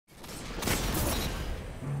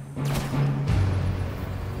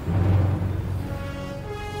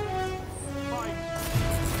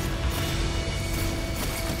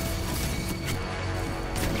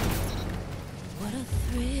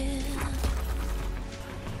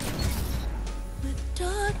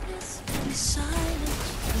silent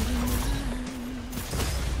for the night.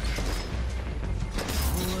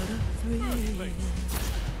 What a thrill.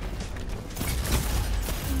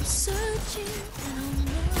 I'm searching and I'm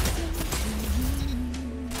nothing to you.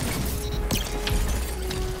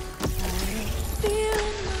 Feel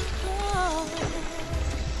in my heart,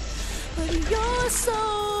 but you're so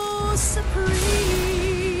supreme.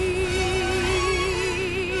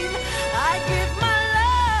 I give my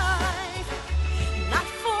life, not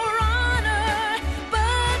for honor,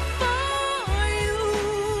 but for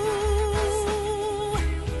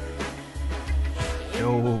you.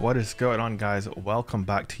 Yo, what is going on, guys? Welcome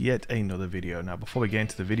back to yet another video. Now, before we get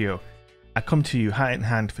into the video, I come to you hat in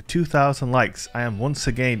hand for 2,000 likes. I am once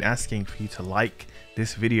again asking for you to like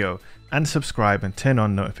this video and subscribe and turn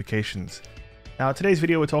on notifications. Now, today's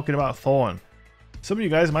video we're talking about Thorn. Some of you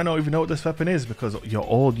guys might not even know what this weapon is because you're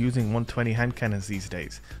all using 120 hand cannons these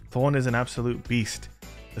days. Thorn is an absolute beast.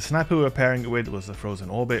 The sniper we were pairing it with was the Frozen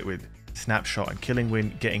Orbit with Snapshot and Killing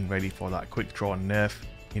Wind, getting ready for that quick draw nerf.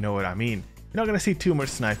 You know what I mean. You're not going to see too much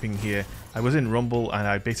sniping here. I was in Rumble and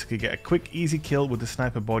I basically get a quick easy kill with the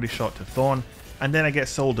sniper body shot to Thorn, and then I get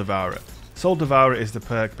Soul Devourer. Soul Devourer is the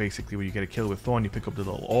perk basically where you get a kill with Thorn, you pick up the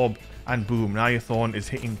little orb, and boom, now your Thorn is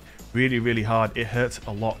hitting really hard. It hurts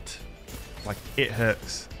a lot. Like, it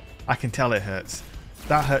hurts. I can tell it hurts.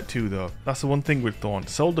 That hurt too though. That's the one thing with Thorn.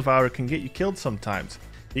 Soul Devourer can get you killed sometimes.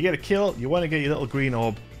 You get a kill, you want to get your little green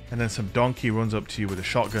orb, and then some donkey runs up to you with a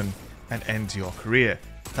shotgun and ends your career.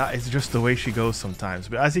 That is just the way she goes sometimes.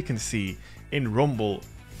 But as you can see, in Rumble,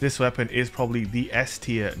 this weapon is probably the S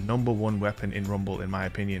tier #1 weapon in Rumble, in my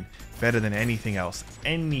opinion. Better than anything else.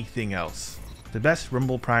 Anything else. The best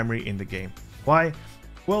Rumble primary in the game. Why?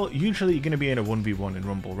 Well, usually you're going to be in a 1v1 in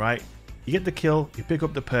Rumble, right? You get the kill, you pick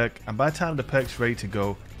up the perk, and by the time the perk's ready to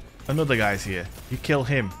go, another guy's here. You kill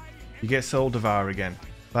him. You get Soul Devourer again.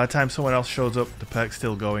 By the time someone else shows up, the perk's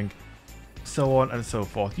still going. So on and so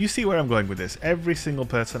forth. You see where I'm going with this. Every single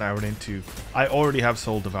person I run into, I already have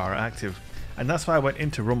Soul Devourer active. And that's why I went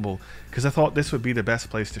into Rumble, because I thought this would be the best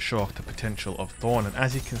place to show off the potential of Thorn. And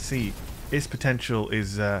as you can see, its potential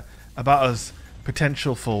is about as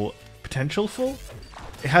potentialful?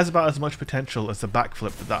 It has about as much potential as the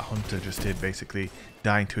backflip that hunter just did, basically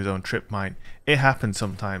dying to his own trip mine. It happens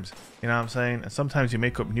sometimes, you know what I'm saying? And sometimes you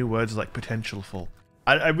make up new words like potentialful.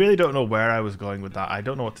 I really don't know where I was going with that. I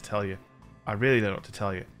don't know what to tell you. I really don't know what to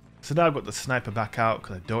tell you. So now I've got the sniper back out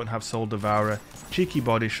because I don't have Soul Devourer. Cheeky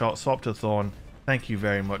body shot, swap to Thorn. Thank you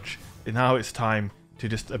very much. And now it's time to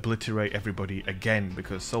just obliterate everybody again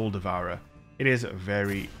because Soul Devourer, it is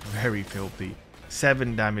very filthy.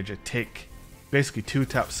 7 damage a tick. Basically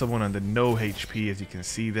 2-tap someone under no HP, as you can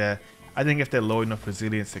see there. I think if they're low enough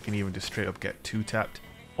resilience, they can even just straight up get 2-tapped.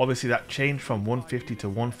 Obviously that change from 150 to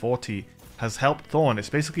 140 has helped Thorn. It's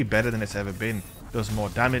basically better than it's ever been. It does more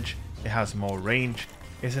damage. It has more range.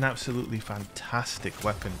 It's an absolutely fantastic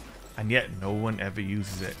weapon, and yet no one ever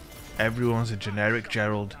uses it. Everyone's a generic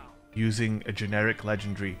Gerald using a generic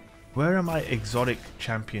legendary. Where are my exotic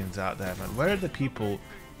champions out there, man? Where are the people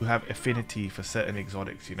who have affinity for certain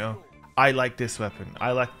exotics, you know? I like this weapon.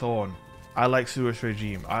 I like Thorn. I like Suicide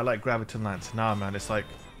Regime. I like Graviton Lance. Nah, man, it's like,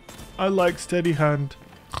 I like Steady Hand.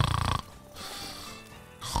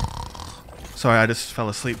 Sorry, I just fell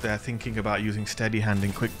asleep there thinking about using Steady Hand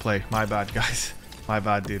in quick play. My bad, guys. My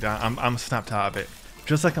bad, dude. I'm snapped out of it.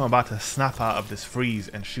 Just like I'm about to snap out of this freeze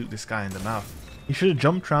and shoot this guy in the mouth. You should have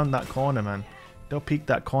jumped around that corner, man. Don't peek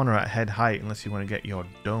that corner at head height unless you want to get your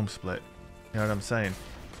dome split. You know what I'm saying?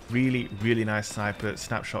 Really nice sniper.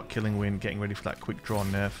 Snapshot, Killing Wind, getting ready for that quick draw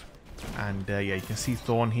nerf. And yeah, you can see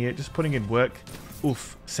Thorn here just putting in work.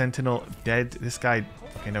 Oof. Sentinel dead. This guy...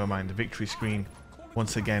 Okay, never mind. The victory screen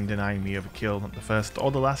once again denying me of a kill. Not the first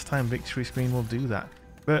or the last time victory screen will do that.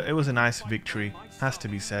 But it was a nice victory, has to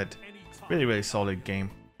be said. Really solid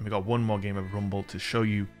game. And we got one more game of Rumble to show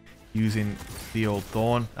you using the old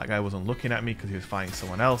Thorn. That guy wasn't looking at me because he was fighting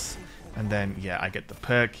someone else. And then, yeah, I get the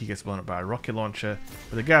perk. He gets blown up by a rocket launcher.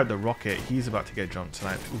 But the guy with the rocket, he's about to get jumped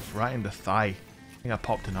tonight. Oof, right in the thigh. I think I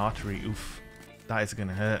popped an artery. Oof, that is going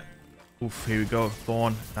to hurt. Oof, here we go.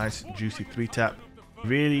 Thorn, nice juicy 3-tap.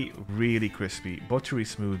 Really crispy. Buttery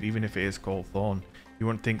smooth, even if it is called Thorn. You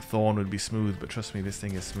wouldn't think Thorn would be smooth, but trust me, this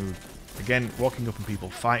thing is smooth. Again, walking up on people,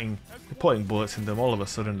 fighting, they're putting bullets in them, all of a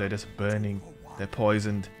sudden they're just burning, they're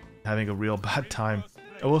poisoned, having a real bad time.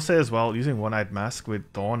 I will say as well, using One-Eyed Mask with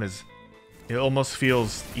Thorn is, it almost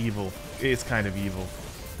feels evil. It is kind of evil.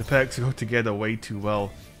 The perks go together way too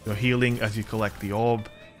well. You're healing as you collect the orb,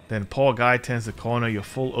 then poor guy turns the corner, you're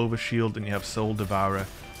full overshield and you have Soul Devourer.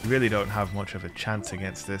 You really don't have much of a chance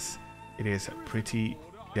against this. It is pretty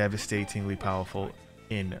devastatingly powerful.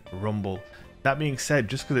 in Rumble. That being said,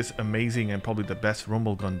 just because it's amazing and probably the best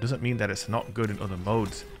Rumble gun doesn't mean that it's not good in other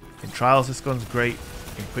modes. In Trials, this gun's great.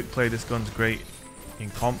 In Quick Play, this gun's great.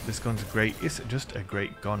 In Comp, this gun's great. It's just a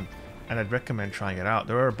great gun, and I'd recommend trying it out.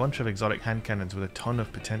 There are a bunch of exotic hand cannons with a ton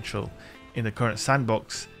of potential in the current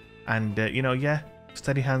sandbox, and you know, yeah,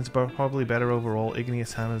 Steady Hands probably better overall.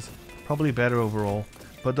 Igneous Hammers probably better overall,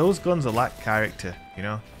 but those guns lack character, you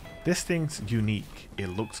know. This thing's unique. It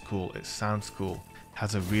looks cool. It sounds cool.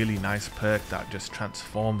 Has a really nice perk that just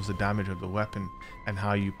transforms the damage of the weapon and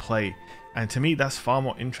how you play. And to me, that's far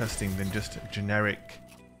more interesting than just generic,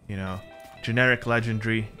 you know, generic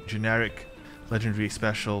legendary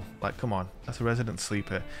special. Like, come on, that's a Resident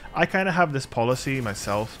Sleeper. I kind of have this policy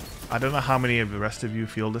myself. I don't know how many of the rest of you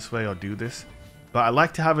feel this way or do this, but I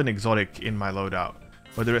like to have an exotic in my loadout,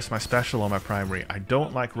 whether it's my special or my primary. I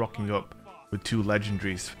don't like rocking up with 2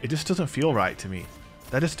 legendaries. It just doesn't feel right to me.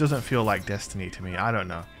 That just doesn't feel like Destiny to me. I don't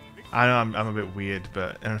know. I know I'm a bit weird,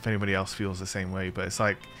 but I don't know if anybody else feels the same way, but it's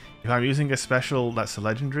like, if I'm using a special that's a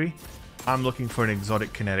legendary, I'm looking for an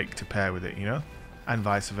exotic kinetic to pair with it, you know? And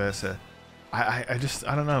vice versa. I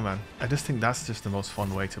don't know, man. I just think that's just the most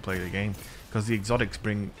fun way to play the game, because the exotics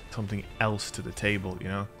bring something else to the table, you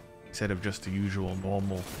know? Instead of just the usual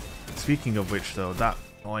normal. Speaking of which though, that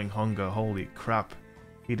annoying hunger, holy crap.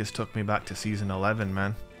 He just took me back to season 11,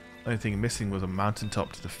 man. Only thing missing was a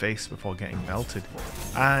mountaintop to the face before getting melted.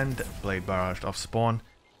 And Blade Barrage off spawn.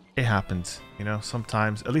 It happens, you know,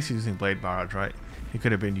 sometimes. At least he's using Blade Barrage, right? He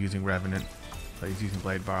could have been using Revenant, but he's using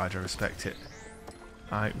Blade Barrage. I respect it.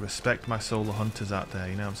 I respect my Solar Hunters out there,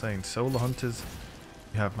 you know what I'm saying? Solar Hunters,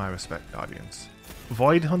 you have my respect, Guardians.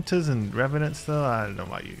 Void Hunters and Revenants though, I don't know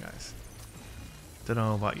about you guys. Don't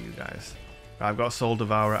know about you guys. I've got Soul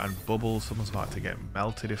Devourer and Bubbles. Someone's about to get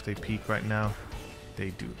melted if they peek right now.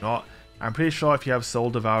 They do not. I'm pretty sure if you have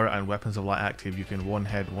Soul Devourer and Weapons of Light active, you can one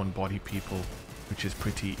head, one body people, which is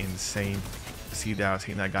pretty insane. See there, I was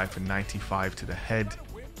hitting that guy for 95 to the head.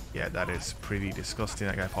 Yeah, that is pretty disgusting.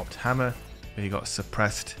 That guy popped hammer, but he got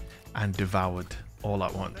suppressed and devoured all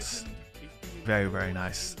at once. Very, very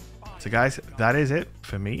nice. So guys, that is it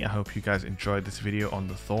for me. I hope you guys enjoyed this video on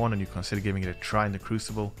the Thorn and you consider giving it a try in the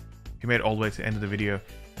Crucible. If you made it all the way to the end of the video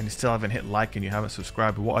and you still haven't hit like and you haven't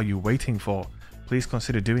subscribed, what are you waiting for? Please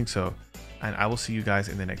consider doing so. And I will see you guys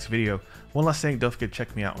in the next video. One last thing, don't forget to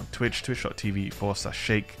check me out on Twitch,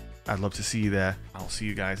 twitch.tv/shake. I'd love to see you there. I'll see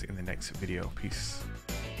you guys in the next video. Peace.